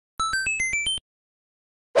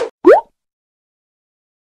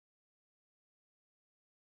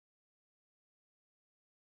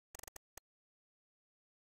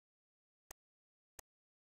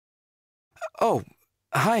Oh,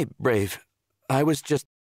 hi, Brave. I was just...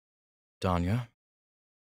 Danya?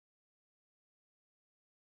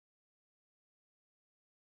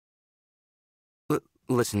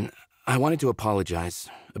 Listen, I wanted to apologize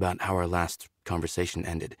about how our last conversation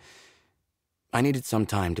ended. I needed some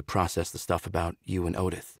time to process the stuff about you and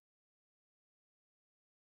Odith.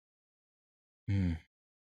 I'm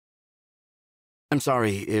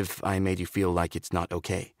sorry if I made you feel like it's not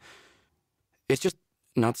okay. It's just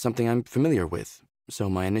not something I'm familiar with, so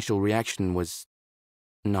my initial reaction was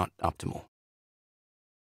not optimal.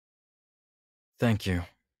 Thank you,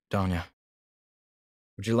 Danya.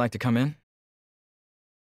 Would you like to come in?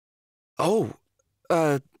 Oh,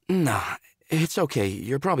 nah, it's okay.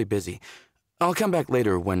 You're probably busy. I'll come back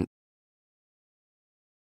later when...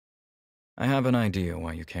 I have an idea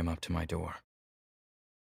why you came up to my door.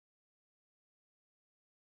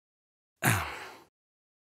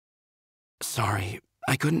 Sorry,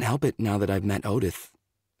 I couldn't help it now that I've met Odith,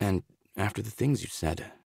 and after the things you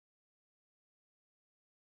said.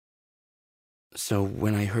 So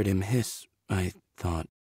when I heard him hiss, I thought...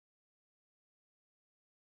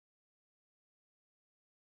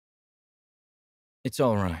 It's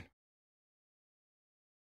all right.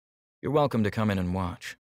 You're welcome to come in and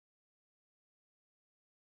watch.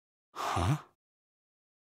 Huh?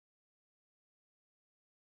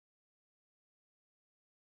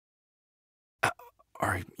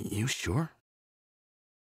 Are you sure?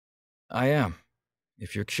 I am.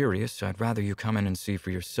 If you're curious, I'd rather you come in and see for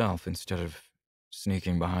yourself instead of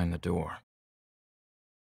sneaking behind the door.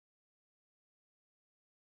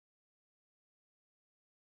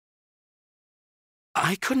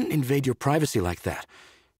 I couldn't invade your privacy like that.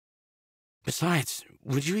 Besides,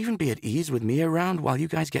 would you even be at ease with me around while you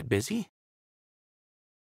guys get busy?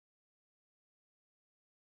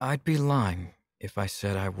 I'd be lying if I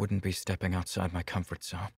said I wouldn't be stepping outside my comfort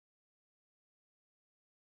zone.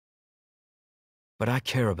 But I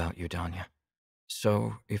care about you, Danya.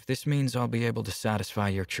 So, if this means I'll be able to satisfy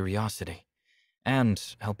your curiosity and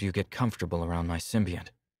help you get comfortable around my symbiont,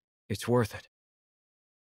 it's worth it.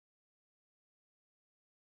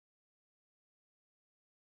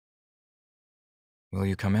 Will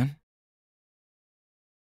you come in?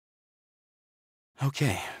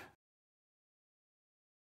 Okay.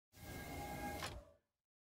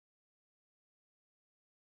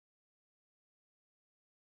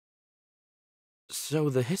 So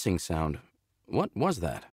the hissing sound, what was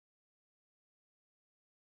that?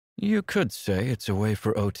 You could say it's a way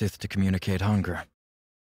for Otith to communicate hunger.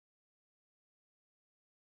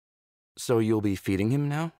 So you'll be feeding him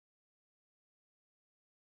now?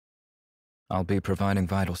 I'll be providing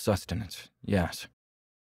vital sustenance, yes.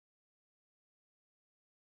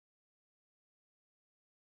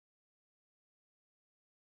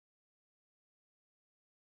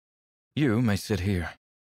 You may sit here.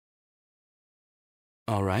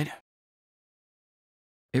 All right.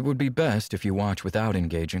 It would be best if you watch without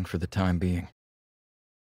engaging for the time being.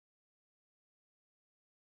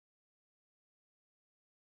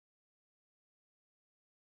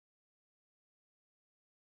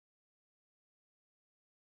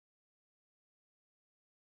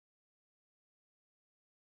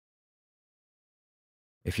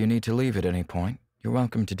 If you need to leave at any point, you're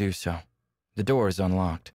welcome to do so. The door is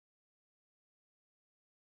unlocked.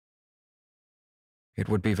 It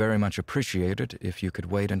would be very much appreciated if you could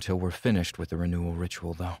wait until we're finished with the renewal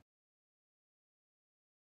ritual, though.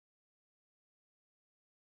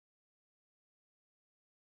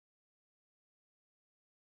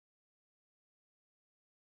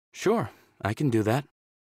 Sure, I can do that.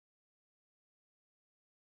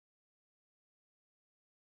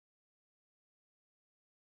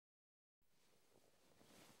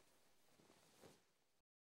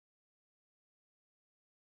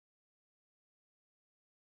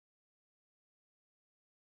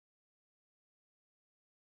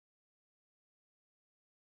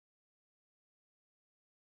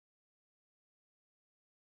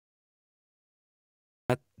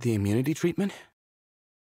 That the immunity treatment?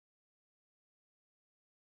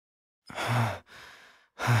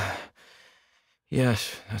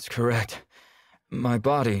 Yes, that's correct. My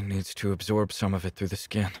body needs to absorb some of it through the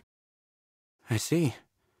skin. I see.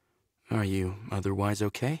 Are you otherwise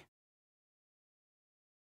okay?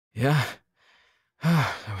 Yeah?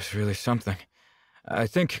 That was really something. I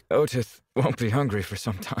think Otith won't be hungry for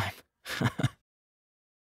some time.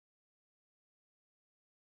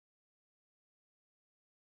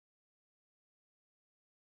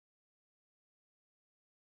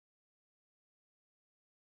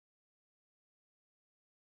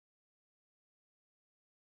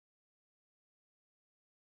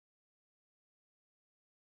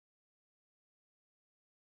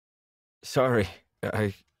 Sorry,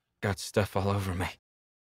 I got stuff all over me.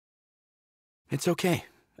 It's okay.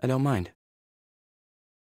 I don't mind.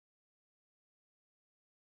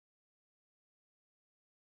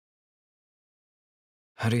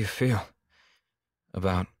 How do you feel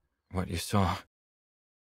about what you saw?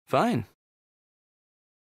 Fine.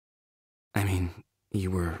 I mean,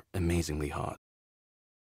 you were amazingly hot.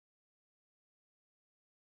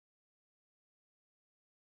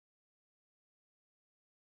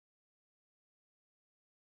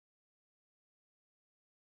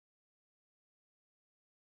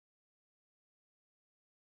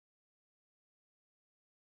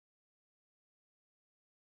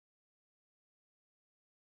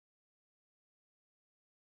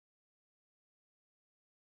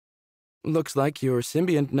 Looks like your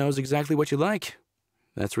Symbiant knows exactly what you like.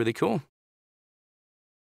 That's really cool.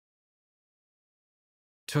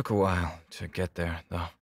 Took a while to get there, though.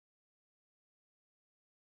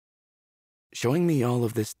 Showing me all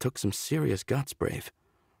of this took some serious guts, Brave.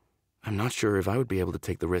 I'm not sure if I would be able to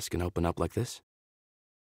take the risk and open up like this.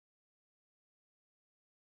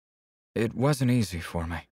 It wasn't easy for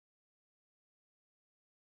me.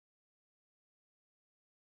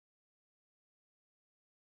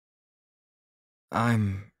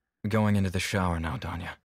 I'm going into the shower now, Danya.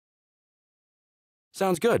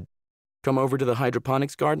 Sounds good. Come over to the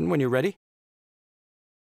hydroponics garden when you're ready.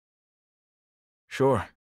 Sure.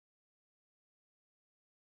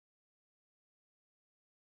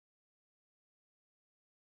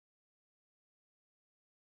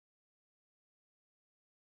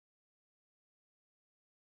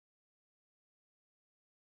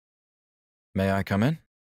 May I come in?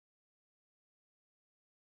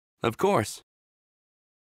 Of course.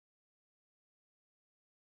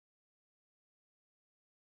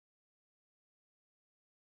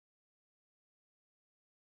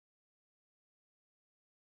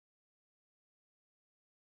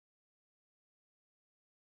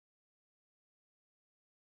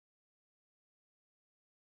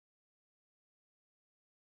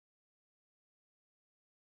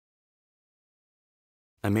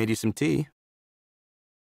 I made you some tea.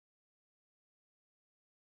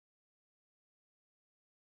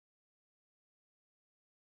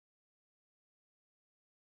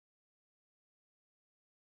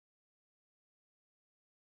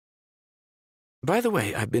 By the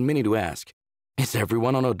way, I've been meaning to ask, is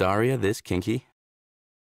everyone on Odaria this kinky?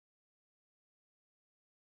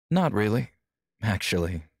 Not really.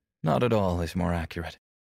 Actually, not at all is more accurate.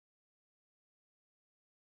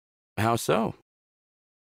 How so?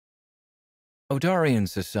 Odarian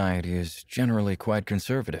society is generally quite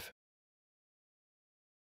conservative.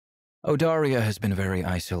 Odaria has been very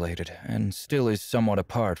isolated and still is somewhat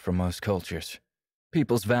apart from most cultures.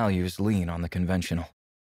 People's values lean on the conventional.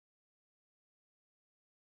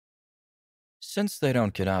 Since they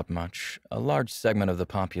don't get out much, a large segment of the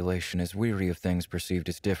population is weary of things perceived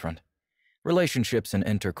as different. Relationships and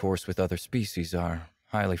intercourse with other species are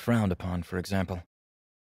highly frowned upon, for example.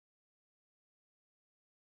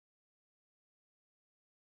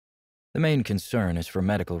 The main concern is for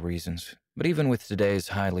medical reasons, but even with today's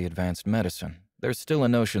highly advanced medicine, there's still a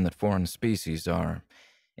notion that foreign species are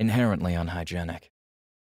inherently unhygienic.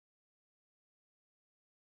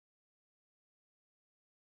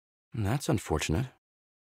 That's unfortunate.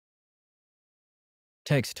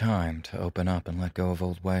 Takes time to open up and let go of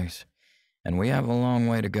old ways, and we have a long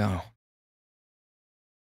way to go.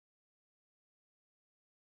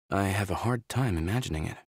 I have a hard time imagining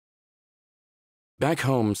it. Back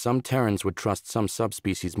home, some Terrans would trust some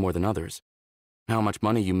subspecies more than others. How much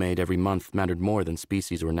money you made every month mattered more than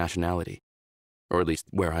species or nationality. Or at least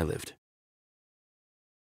where I lived.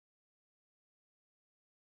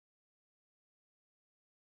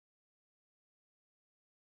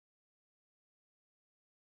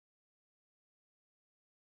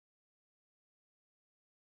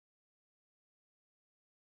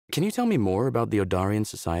 Can you tell me more about the Odarian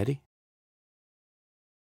society?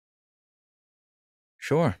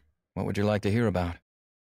 Sure. What would you like to hear about?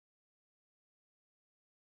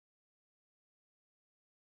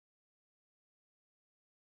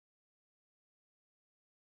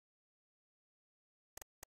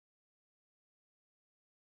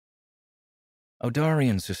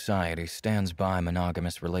 Odarian society stands by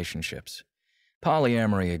monogamous relationships.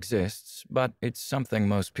 Polyamory exists, but it's something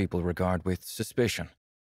most people regard with suspicion.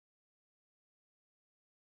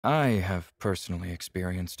 I have personally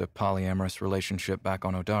experienced a polyamorous relationship back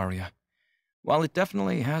on Odaria. While it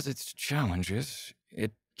definitely has its challenges,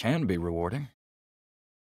 it can be rewarding.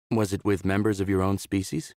 Was it with members of your own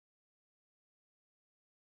species?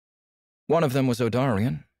 One of them was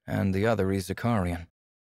Odarian, and the other is Icarian.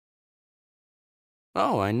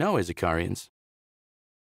 Oh, I know Izakarians.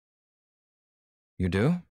 You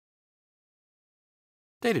do?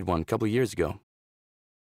 Dated one a couple years ago.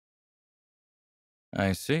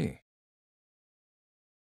 I see.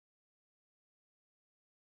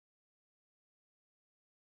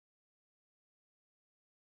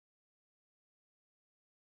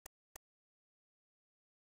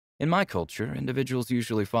 In my culture, individuals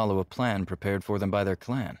usually follow a plan prepared for them by their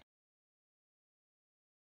clan.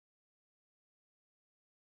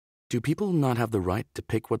 Do people not have the right to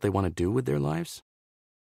pick what they want to do with their lives?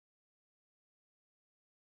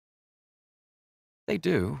 They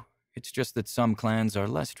do. It's just that some clans are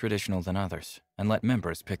less traditional than others, and let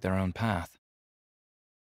members pick their own path.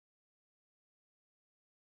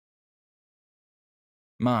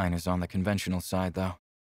 Mine is on the conventional side, though.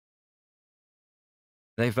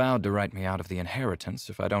 They vowed to write me out of the inheritance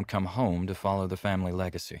if I don't come home to follow the family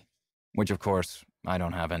legacy, which of course, I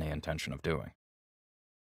don't have any intention of doing.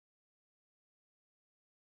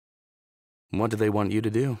 What do they want you to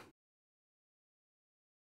do?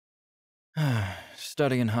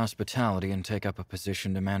 Study in hospitality and take up a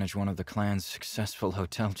position to manage one of the clan's successful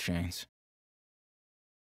hotel chains.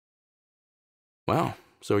 Wow,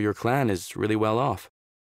 so your clan is really well off.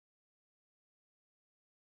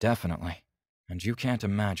 Definitely. And you can't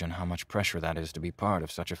imagine how much pressure that is to be part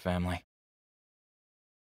of such a family.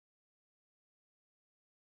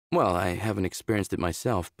 Well, I haven't experienced it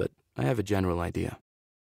myself, but I have a general idea.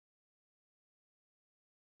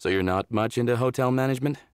 So you're not much into hotel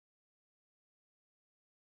management?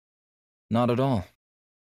 Not at all.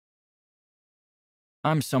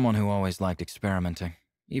 I'm someone who always liked experimenting,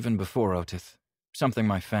 even before Otith, something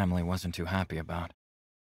my family wasn't too happy about.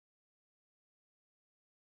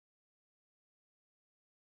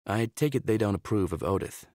 I take it they don't approve of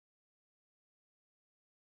Odith.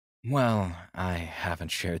 Well, I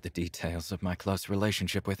haven't shared the details of my close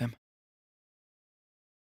relationship with him.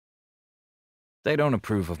 They don't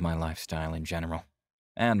approve of my lifestyle in general,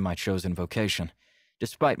 and my chosen vocation,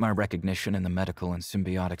 despite my recognition in the medical and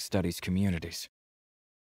symbiotic studies communities.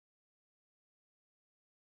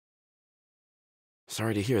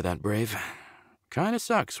 Sorry to hear that, Brave. Kinda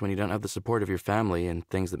sucks when you don't have the support of your family and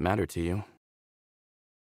things that matter to you.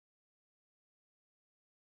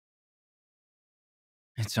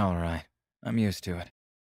 It's all right. I'm used to it.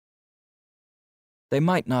 They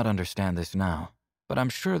might not understand this now, but I'm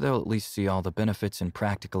sure they'll at least see all the benefits and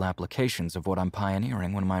practical applications of what I'm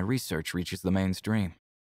pioneering when my research reaches the mainstream.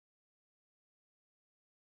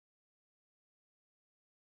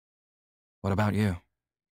 What about you?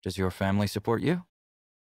 Does your family support you?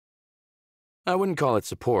 I wouldn't call it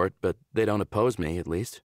support, but they don't oppose me, at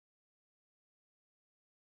least.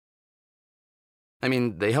 I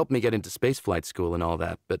mean, they helped me get into spaceflight school and all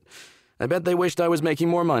that, but I bet they wished I was making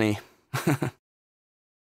more money.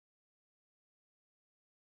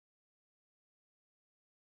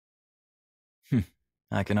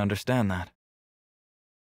 I can understand that.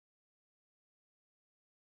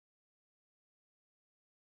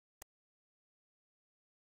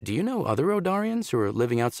 Do you know other Odarians who are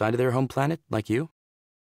living outside of their home planet, like you?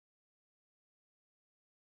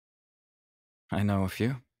 I know a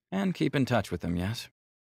few, and keep in touch with them, yes.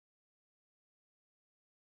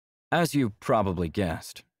 As you probably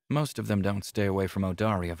guessed, most of them don't stay away from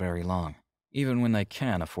Odaria very long, even when they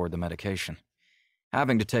can afford the medication.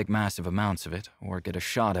 Having to take massive amounts of it, or get a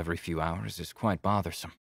shot every few hours, is quite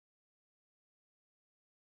bothersome.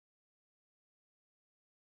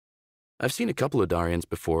 I've seen a couple Odarians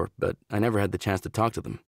before, but I never had the chance to talk to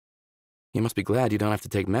them. You must be glad you don't have to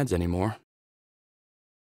take meds anymore.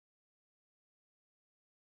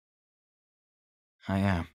 I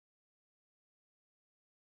am.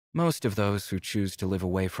 Most of those who choose to live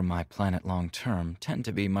away from my planet long-term tend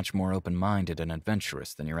to be much more open-minded and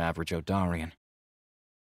adventurous than your average Odarian.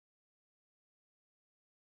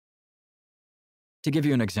 To give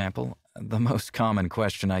you an example, the most common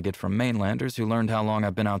question I get from mainlanders who learned how long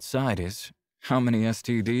I've been outside is, how many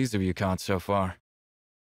STDs have you caught so far?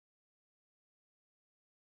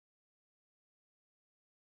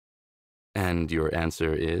 And your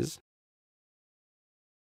answer is?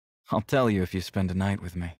 I'll tell you if you spend a night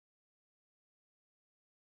with me.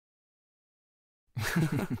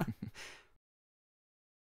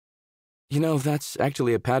 You know, that's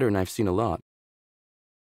actually a pattern I've seen a lot.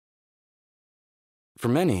 For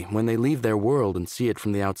many, when they leave their world and see it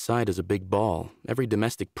from the outside as a big ball, every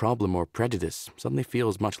domestic problem or prejudice suddenly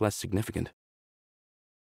feels much less significant.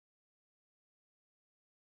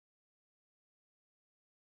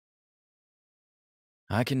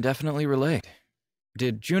 I can definitely relate.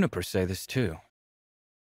 Did Juniper say this too?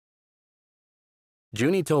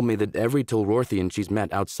 Junie told me that every Tilrorthian she's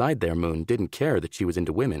met outside their moon didn't care that she was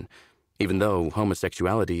into women, even though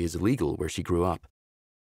homosexuality is illegal where she grew up.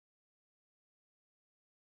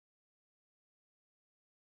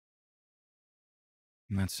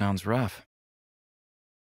 That sounds rough.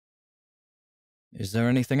 Is there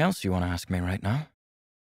anything else you want to ask me right now?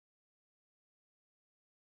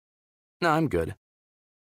 No, I'm good.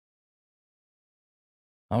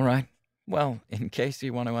 All right. Well, in case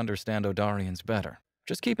you want to understand Odarians better,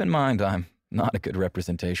 just keep in mind I'm not a good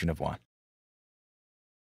representation of one.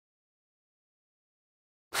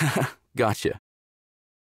 Gotcha.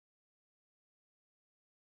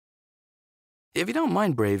 If you don't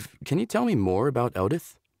mind, Brave, can you tell me more about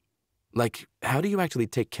Odith? Like, how do you actually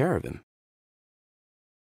take care of him?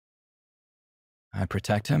 I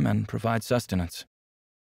protect him and provide sustenance.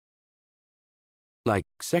 Like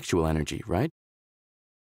sexual energy, right?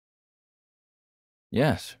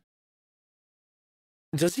 Yes.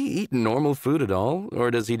 Does he eat normal food at all,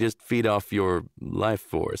 or does he just feed off your life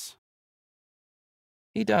force?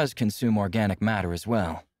 He does consume organic matter as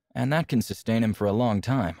well, and that can sustain him for a long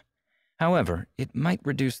time. However, it might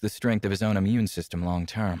reduce the strength of his own immune system long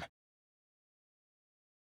term.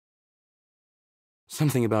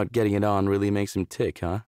 Something about getting it on really makes him tick,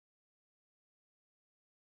 huh?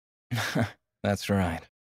 That's right.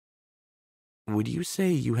 Would you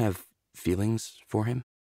say you have feelings for him?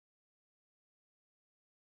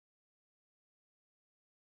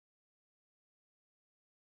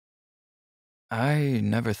 I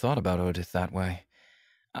never thought about Odith that way.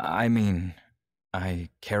 I mean, I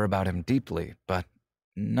care about him deeply, but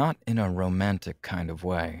not in a romantic kind of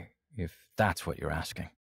way, if that's what you're asking.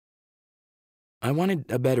 I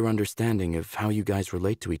wanted a better understanding of how you guys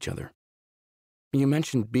relate to each other. You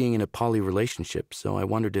mentioned being in a poly relationship, so I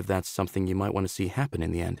wondered if that's something you might want to see happen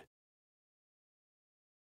in the end.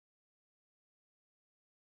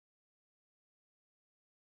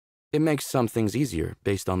 It makes some things easier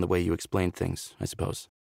based on the way you explain things, I suppose.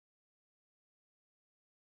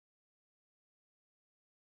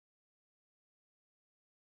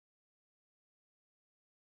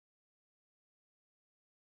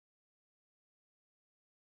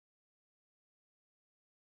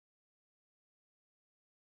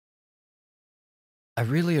 I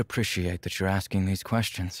really appreciate that you're asking these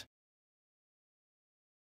questions.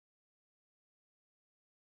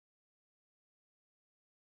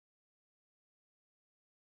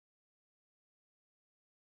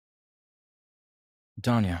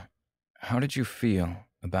 Danya, how did you feel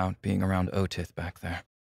about being around Otith back there?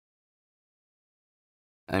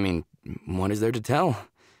 I mean, what is there to tell?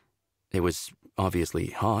 It was obviously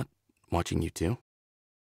hot, watching you two.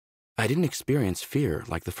 I didn't experience fear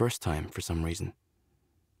like the first time for some reason.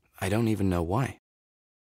 I don't even know why.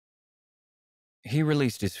 He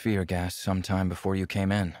released his fear gas sometime before you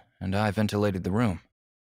came in, and I ventilated the room.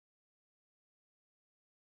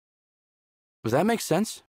 Does that make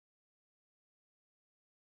sense?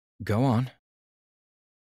 Go on.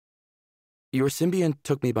 Your symbiont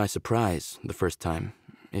took me by surprise the first time,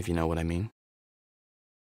 if you know what I mean.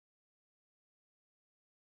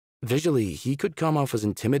 Visually, he could come off as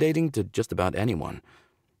intimidating to just about anyone.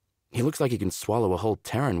 He looks like he can swallow a whole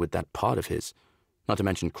Terran with that pod of his, not to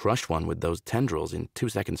mention crush one with those tendrils in 2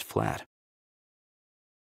 seconds flat.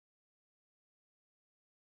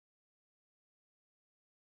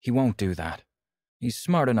 He won't do that. He's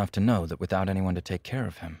smart enough to know that without anyone to take care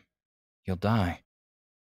of him, he'll die.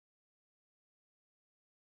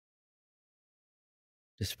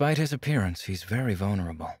 Despite his appearance, he's very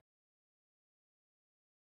vulnerable.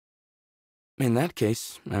 In that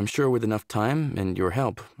case, I'm sure with enough time and your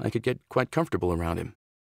help, I could get quite comfortable around him.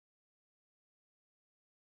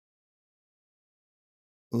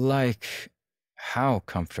 Like, how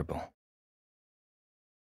comfortable?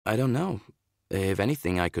 I don't know. If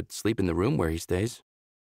anything, I could sleep in the room where he stays.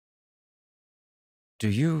 Do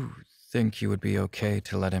you think you would be okay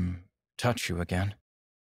to let him touch you again?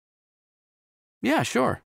 Yeah,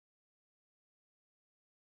 sure.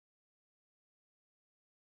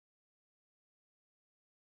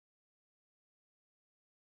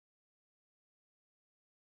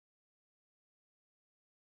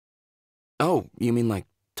 Oh, you mean like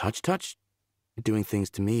touch? Doing things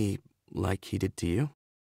to me like he did to you?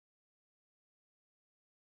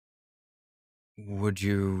 Would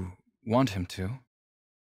you want him to?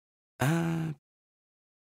 Uh,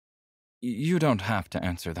 You don't have to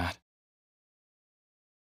answer that.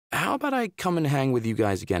 how about I come and hang with you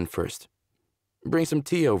guys again first? Bring some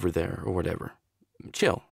tea over there or whatever.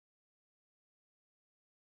 Chill.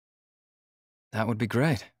 That would be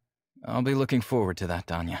great. I'll be looking forward to that,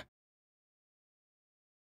 Danya.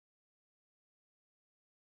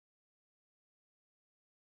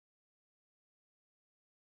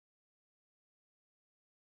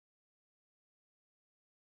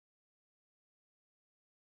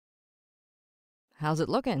 How's it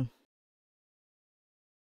looking?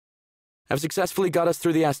 Have successfully got us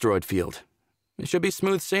through the asteroid field. It should be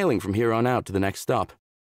smooth sailing from here on out to the next stop.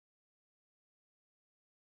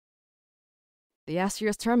 The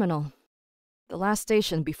Asterius Terminal. The last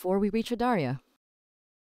station before we reach Adaria.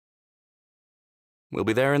 We'll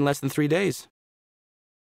be there in less than 3 days.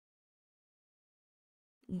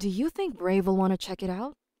 Do you think Brave will want to check it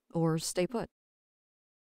out? Or stay put?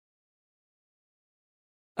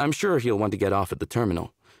 I'm sure he'll want to get off at the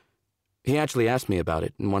terminal. He actually asked me about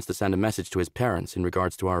it and wants to send a message to his parents in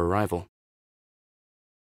regards to our arrival.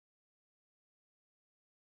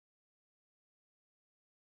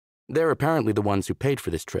 They're apparently the ones who paid for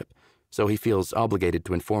this trip, so he feels obligated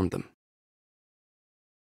to inform them.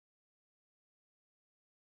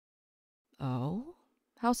 Oh?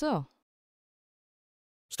 How so?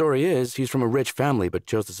 Story is, he's from a rich family but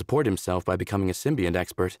chose to support himself by becoming a Symbiant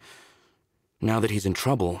expert. Now that he's in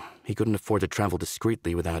trouble, he couldn't afford to travel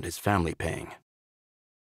discreetly without his family paying.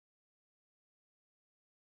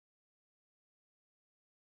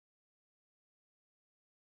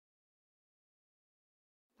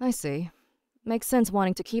 I see. Makes sense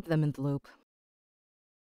wanting to keep them in the loop.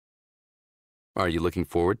 Are you looking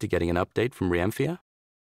forward to getting an update from Riemphia?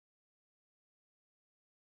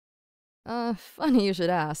 Funny you should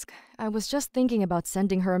ask. I was just thinking about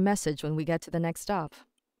sending her a message when we get to the next stop.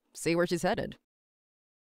 See where she's headed.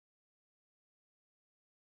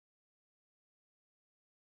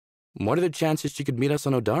 What are the chances she could meet us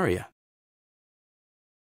on Odaria?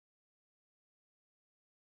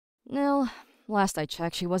 Well, last I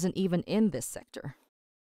checked, she wasn't even in this sector.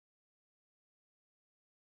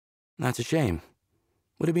 That's a shame.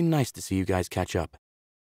 Would it be nice to see you guys catch up?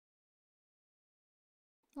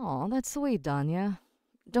 Aw, that's sweet, Danya.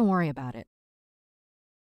 Don't worry about it.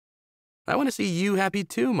 I want to see you happy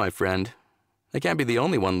too, my friend. I can't be the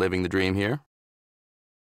only one living the dream here.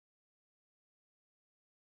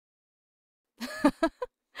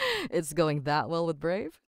 It's going that well with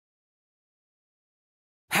Brave?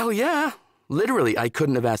 Hell yeah! Literally, I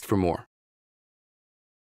couldn't have asked for more.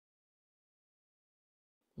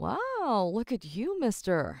 Wow, look at you,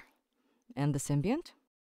 mister. And the Symbiant?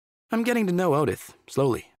 I'm getting to know Odith,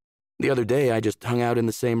 slowly. The other day, I just hung out in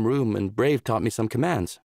the same room and Brave taught me some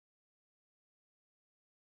commands.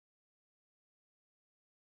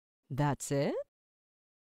 That's it?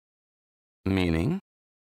 Meaning?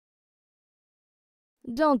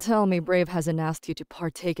 Don't tell me Brave hasn't asked you to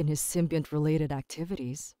partake in his Symbiant-related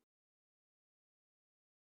activities.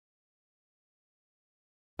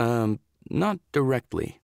 Not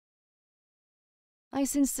directly. I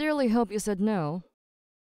sincerely hope you said no.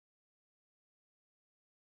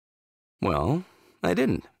 Well, I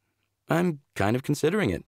didn't. I'm kind of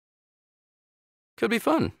considering it. Could be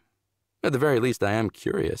fun. At the very least, I am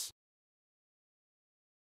curious.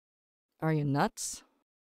 Are you nuts?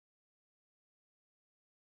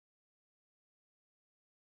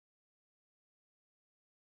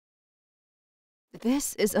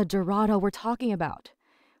 This is a Dorado we're talking about.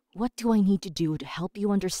 What do I need to do to help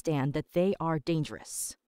you understand that they are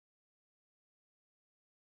dangerous?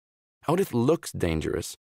 Odith looks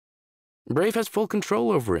dangerous. Brave has full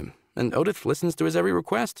control over him, and Odith listens to his every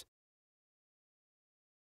request.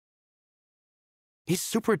 He's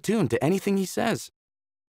super attuned to anything he says.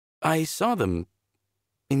 I saw them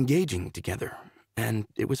engaging together, and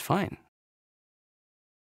it was fine.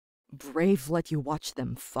 Brave let you watch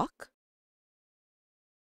them fuck?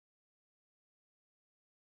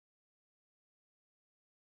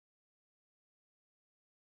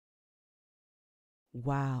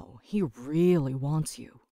 Wow, he really wants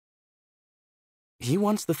you. He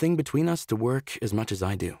wants the thing between us to work as much as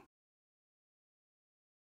I do.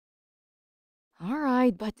 All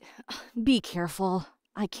right, but be careful.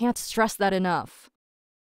 I can't stress that enough.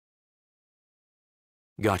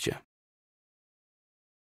 Gotcha.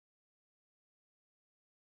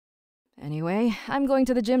 Anyway, I'm going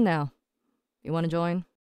to the gym now. You want to join?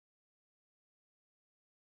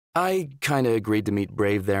 I kinda agreed to meet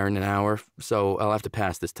Brave there in an hour, so I'll have to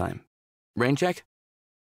pass this time. Rain check?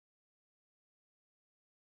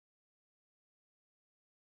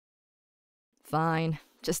 Fine.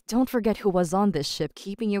 Just don't forget who was on this ship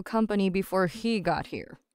keeping you company before he got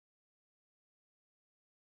here.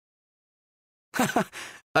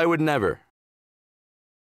 I would never.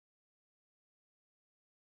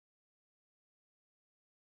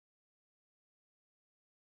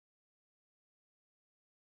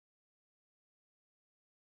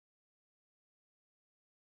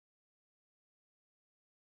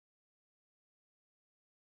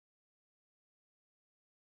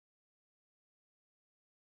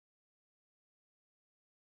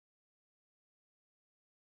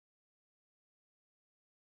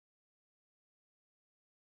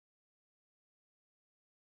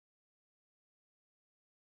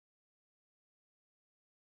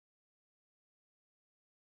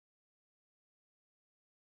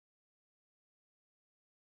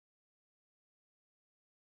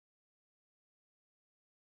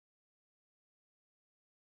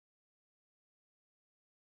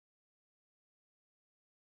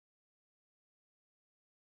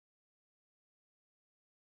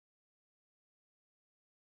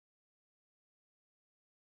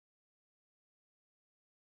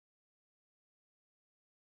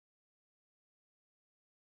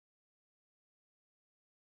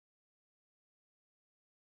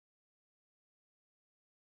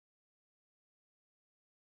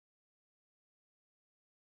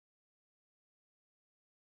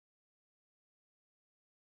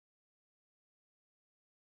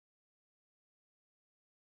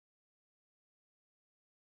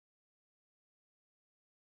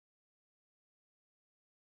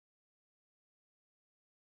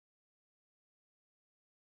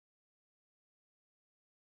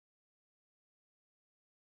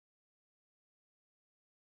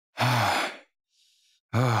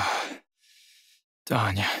 Oh,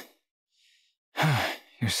 Danya.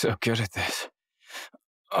 You're so good at this.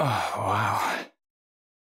 Oh, wow.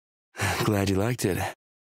 Glad you liked it.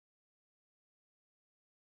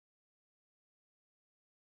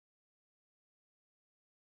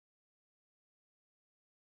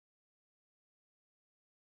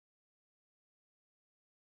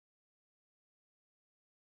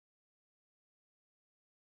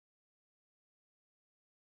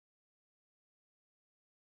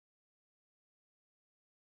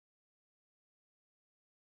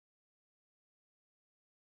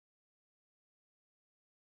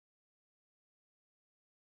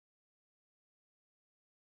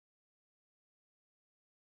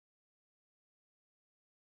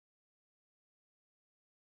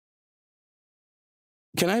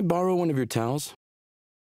 Can I borrow one of your towels?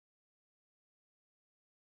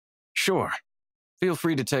 Sure. Feel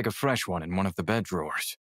free to take a fresh one in one of the bed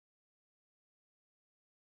drawers.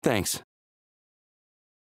 Thanks.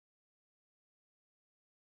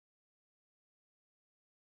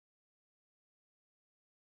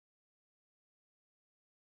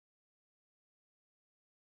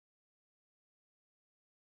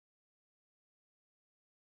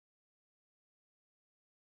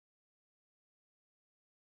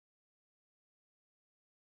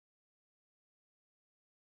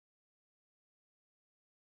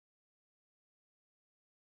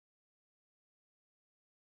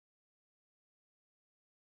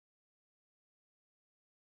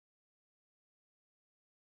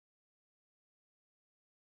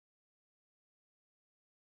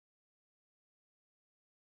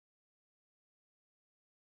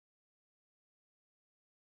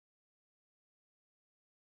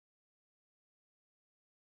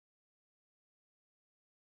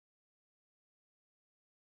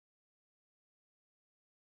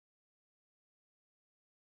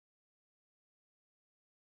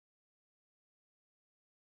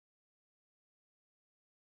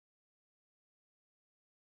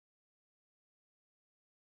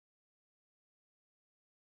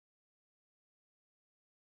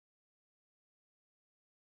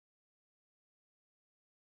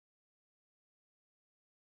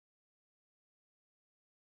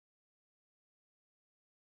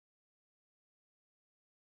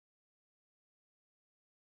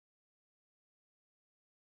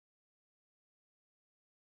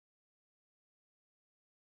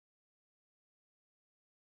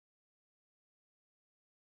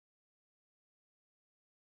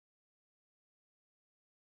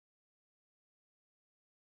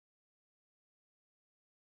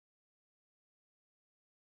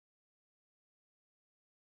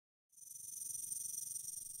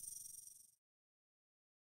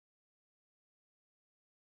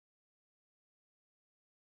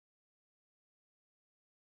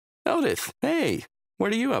 Otis, hey,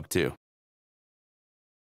 what are you up to?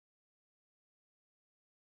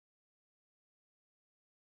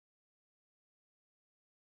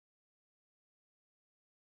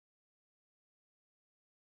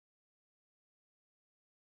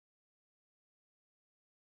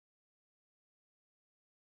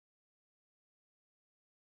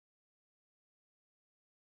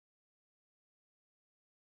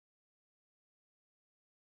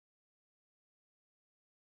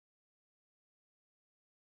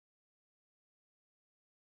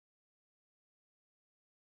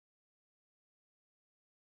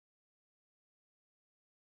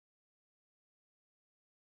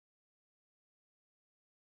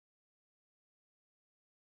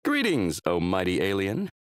 Greetings, O mighty alien.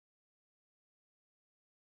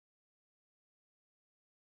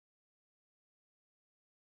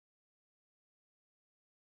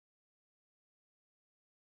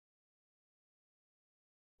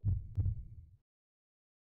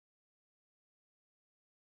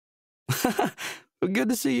 Good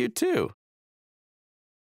to see you, too.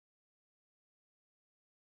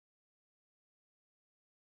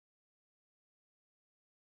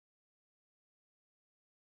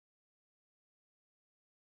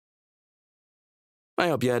 I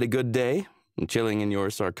hope you had a good day. Chilling in your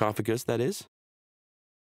sarcophagus, that is.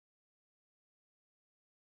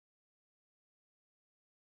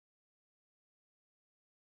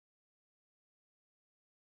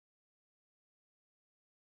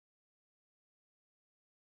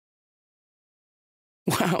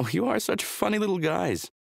 Wow, you are such funny little guys.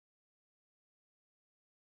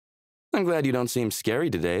 I'm glad you don't seem scary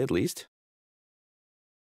today, at least.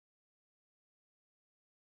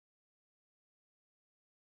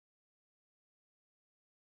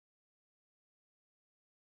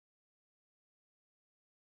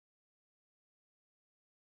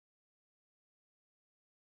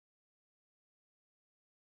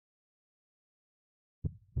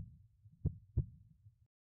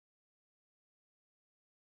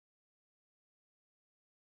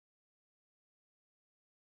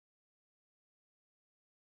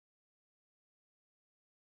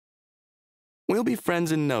 We'll be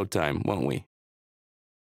friends in no time, won't we?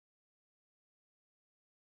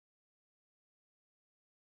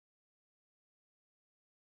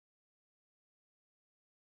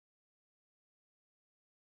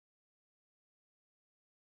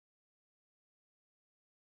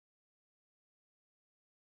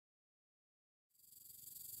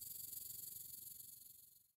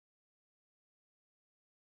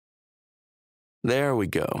 There we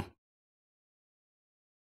go.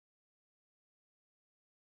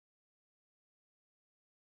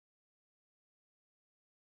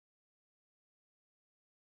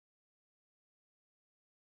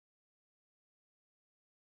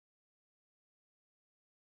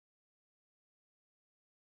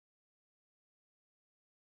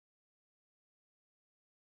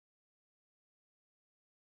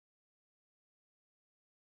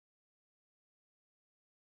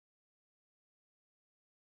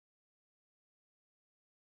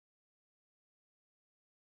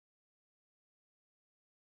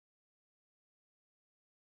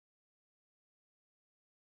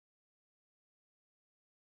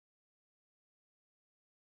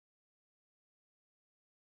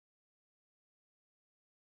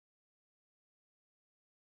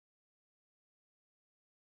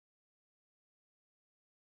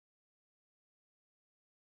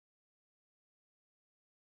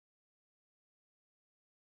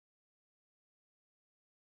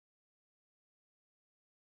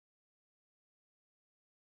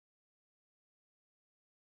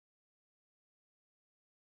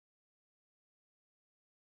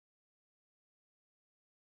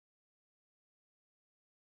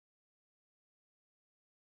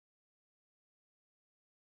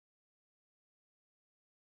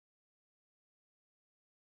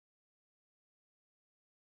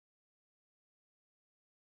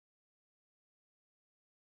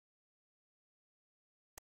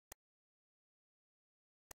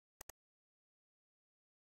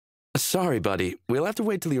 Sorry, buddy. We'll have to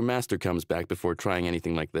wait till your master comes back before trying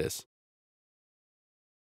anything like this.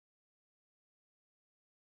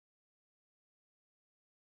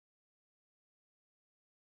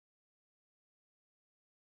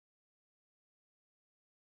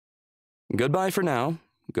 Goodbye for now.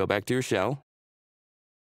 Go back to your shell.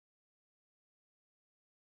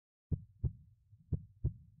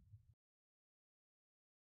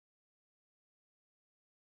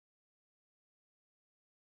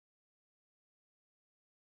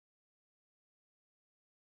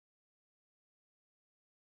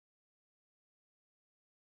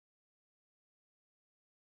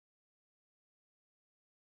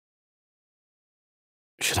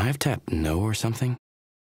 Should I have tapped no or something?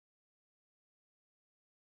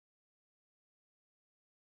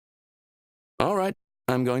 All right,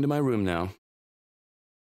 I'm going to my room now.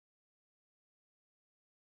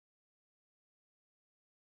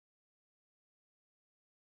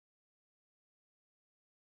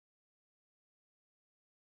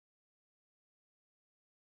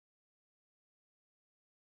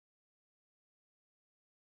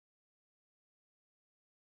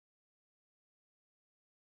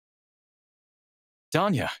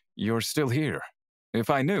 Danya, you're still here. If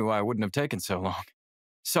I knew, I wouldn't have taken so long.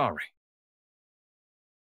 Sorry.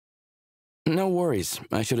 No worries.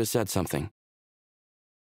 I should have said something.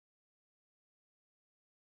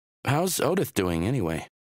 How's Odith doing, anyway?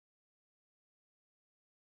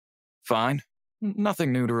 Fine.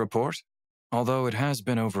 Nothing new to report. Although it has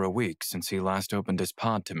been over a week since he last opened his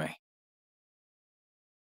pod to me.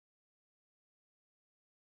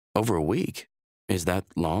 Over a week? Is that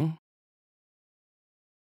long?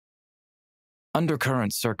 Under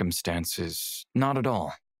current circumstances, not at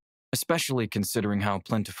all. Especially considering how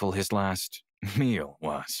plentiful his last meal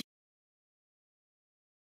was.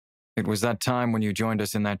 It was that time when you joined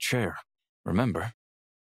us in that chair, remember?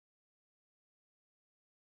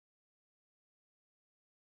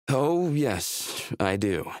 Oh, yes, I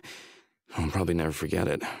do. I'll probably never forget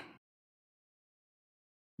it.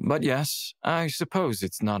 But yes, I suppose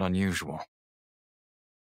it's not unusual.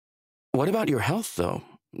 What about your health, though?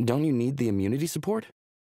 Don't you need the immunity support?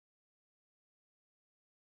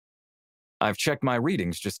 I've checked my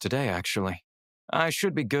readings just today, actually. I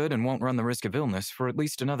should be good and won't run the risk of illness for at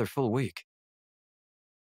least another full week.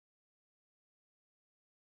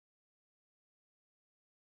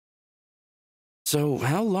 So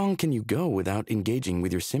how long can you go without engaging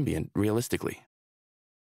with your symbiont, realistically?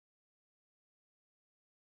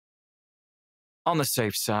 On the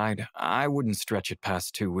safe side, I wouldn't stretch it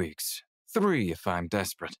past 2 weeks. 3 if I'm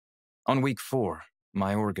desperate. On week 4,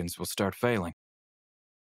 my organs will start failing.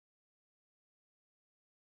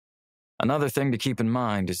 Another thing to keep in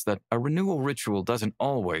mind is that a renewal ritual doesn't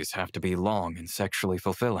always have to be long and sexually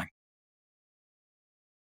fulfilling.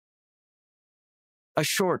 A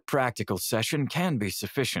short, practical session can be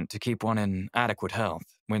sufficient to keep one in adequate health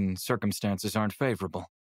when circumstances aren't favorable.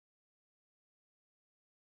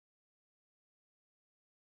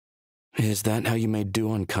 Is that how you made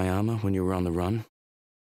do on Kayama when you were on the run?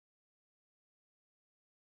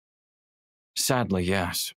 Sadly,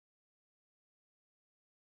 yes.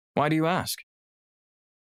 Why do you ask?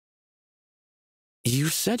 You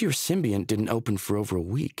said your Symbiant didn't open for over a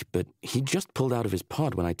week, but he just pulled out of his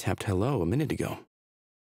pod when I tapped hello a minute ago.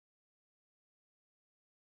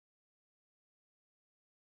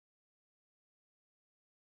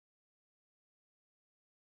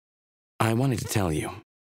 I wanted to tell you.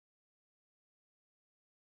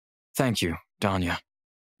 Thank you, Danya.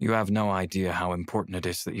 You have no idea how important it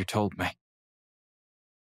is that you told me.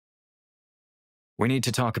 We need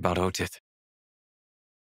to talk about Otith.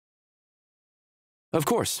 Of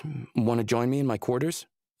course. Want to join me in my quarters?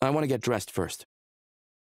 I want to get dressed first.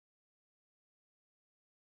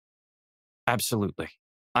 Absolutely.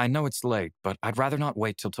 I know it's late, but I'd rather not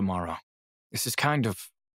wait till tomorrow. This is kind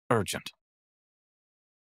of urgent.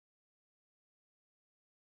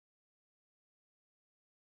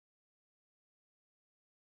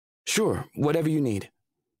 Sure, whatever you need.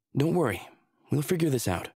 Don't worry. We'll figure this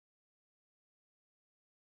out.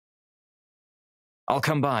 I'll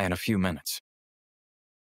come by in a few minutes.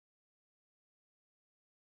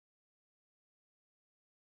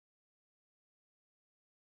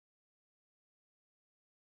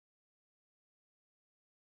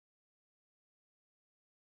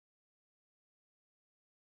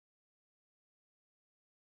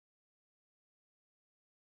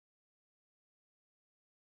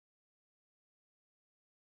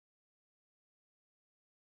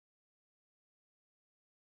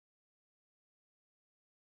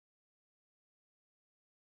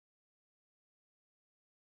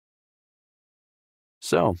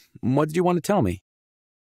 So, what did you want to tell me?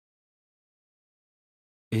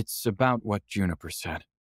 It's about what Juniper said,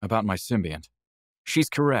 about my Symbiant. She's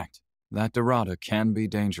correct. That Dorada can be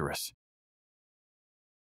dangerous.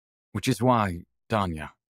 Which is why, Danya,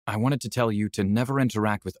 I wanted to tell you to never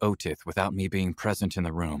interact with Otith without me being present in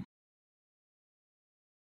the room.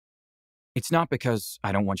 It's not because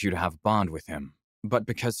I don't want you to have a bond with him, but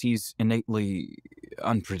because he's innately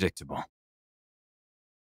unpredictable.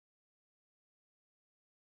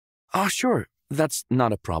 Oh, sure. That's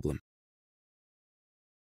not a problem.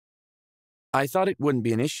 I thought it wouldn't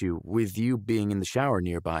be an issue with you being in the shower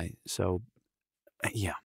nearby, so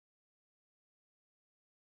yeah.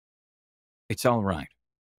 It's all right.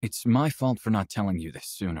 It's my fault for not telling you this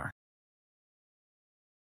sooner.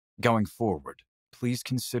 Going forward, please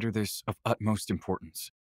consider this of utmost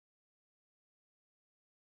importance.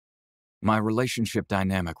 My relationship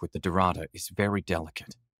dynamic with the Dorada is very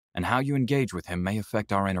delicate, and how you engage with him may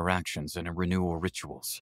affect our interactions and renewal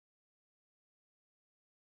rituals.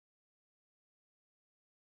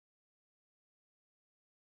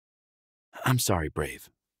 I'm sorry, Brave.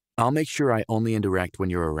 I'll make sure I only interact when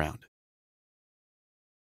you're around.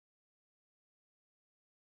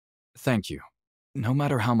 Thank you. No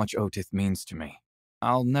matter how much Otith means to me,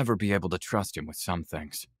 I'll never be able to trust him with some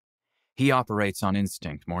things. He operates on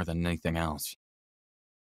instinct more than anything else.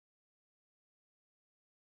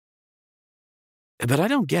 But I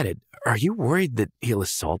don't get it. Are you worried that he'll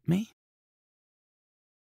assault me?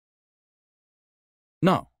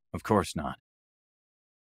 No, of course not.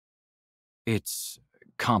 It's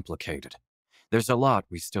complicated. There's a lot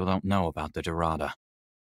we still don't know about the Dorada.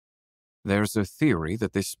 There's a theory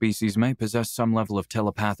that this species may possess some level of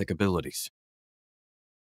telepathic abilities.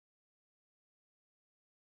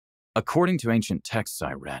 According to ancient texts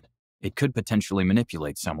I read, it could potentially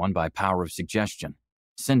manipulate someone by power of suggestion,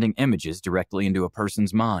 sending images directly into a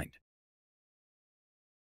person's mind.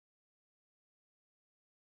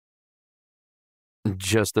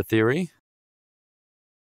 Just a theory?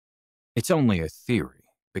 It's only a theory,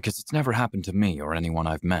 because it's never happened to me or anyone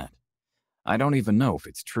I've met. I don't even know if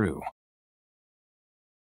it's true.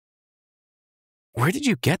 Where did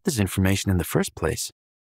you get this information in the first place?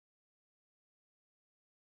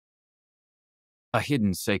 A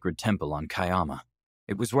hidden sacred temple on Kayama.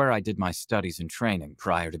 It was where I did my studies and training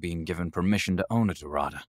prior to being given permission to own a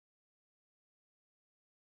Dorada.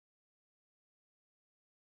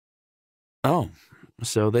 Oh,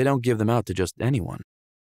 so they don't give them out to just anyone.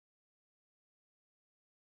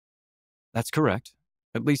 That's correct,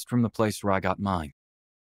 at least from the place where I got mine.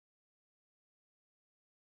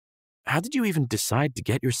 How did you even decide to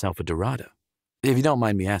get yourself a Dorada? If you don't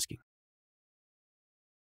mind me asking.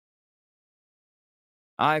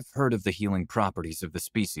 I've heard of the healing properties of the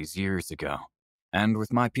species years ago, and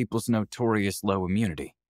with my people's notorious low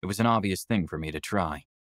immunity, it was an obvious thing for me to try.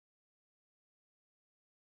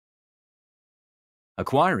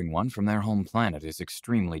 Acquiring one from their home planet is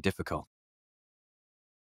extremely difficult.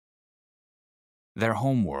 Their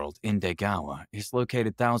homeworld, Indegawa, is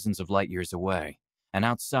located thousands of light years away and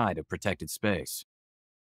outside of protected space.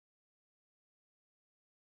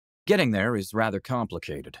 Getting there is rather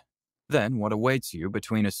complicated. Then, what awaits you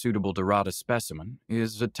between a suitable Dorada specimen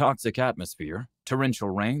is a toxic atmosphere, torrential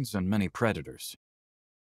rains, and many predators.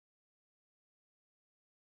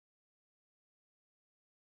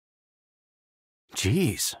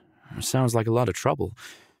 Jeez, sounds like a lot of trouble.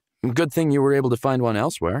 Good thing you were able to find one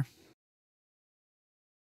elsewhere.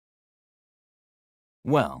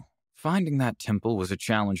 Well, finding that temple was a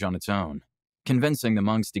challenge on its own. Convincing the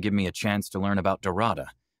monks to give me a chance to learn about Dorada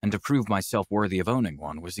and to prove myself worthy of owning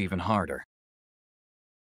one was even harder.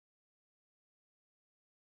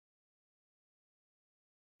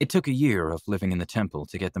 It took a year of living in the temple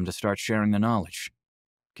to get them to start sharing the knowledge.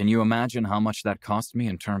 Can you imagine how much that cost me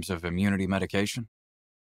in terms of immunity medication?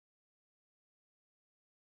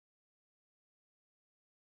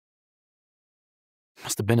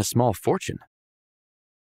 Must have been a small fortune.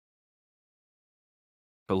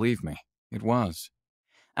 Believe me, it was.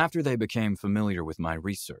 After they became familiar with my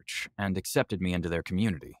research and accepted me into their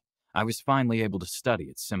community, I was finally able to study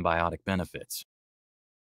its symbiotic benefits.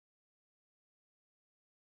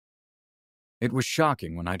 It was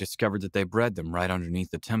shocking when I discovered that they bred them right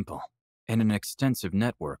underneath the temple, in an extensive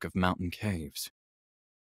network of mountain caves.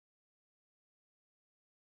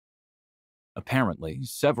 Apparently,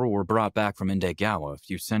 several were brought back from Indegawa a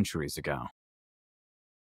few centuries ago.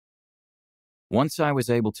 Once I was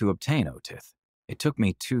able to obtain Otith, it took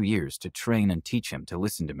me 2 years to train and teach him to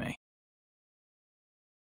listen to me.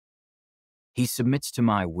 He submits to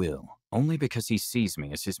my will only because he sees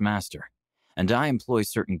me as his master, and I employ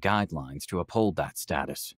certain guidelines to uphold that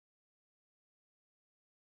status.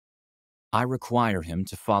 I require him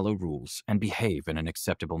to follow rules and behave in an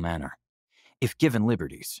acceptable manner. If given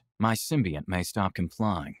liberties, my symbiont may stop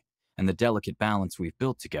complying, and the delicate balance we've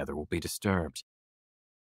built together will be disturbed.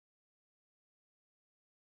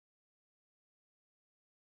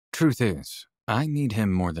 Truth is, I need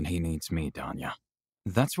him more than he needs me, Danya.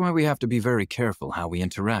 That's why we have to be very careful how we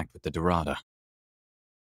interact with the Dorada.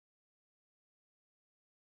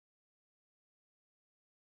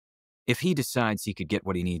 If he decides he could get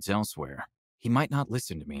what he needs elsewhere, he might not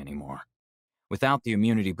listen to me anymore. Without the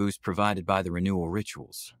immunity boost provided by the renewal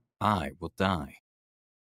rituals, I will die.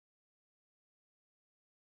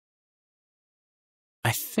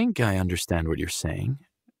 I think I understand what you're saying.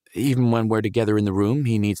 Even when we're together in the room,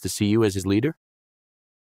 he needs to see you as his leader?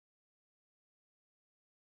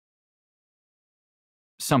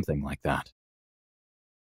 Something like that.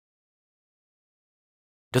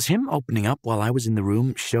 Does him opening up while I was in the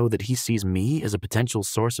room show that he sees me as a potential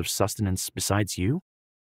source of sustenance besides you?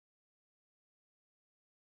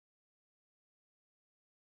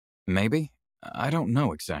 Maybe. I don't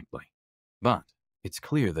know exactly. But it's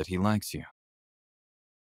clear that he likes you.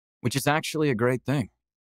 Which is actually a great thing.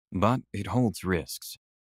 But it holds risks.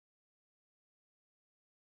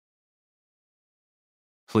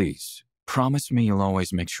 Please, promise me you'll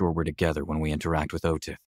always make sure we're together when we interact with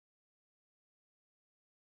Otith.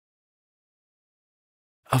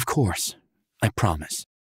 Of course. I promise.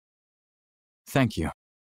 Thank you.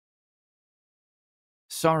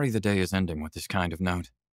 Sorry the day is ending with this kind of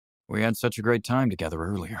note. We had such a great time together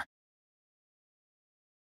earlier.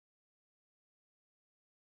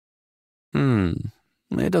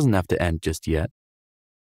 It doesn't have to end just yet.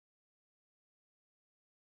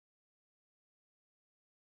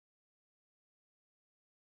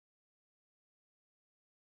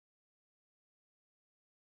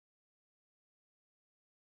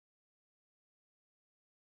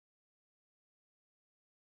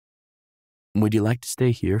 Would you like to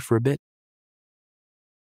stay here for a bit?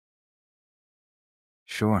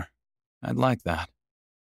 Sure, I'd like that.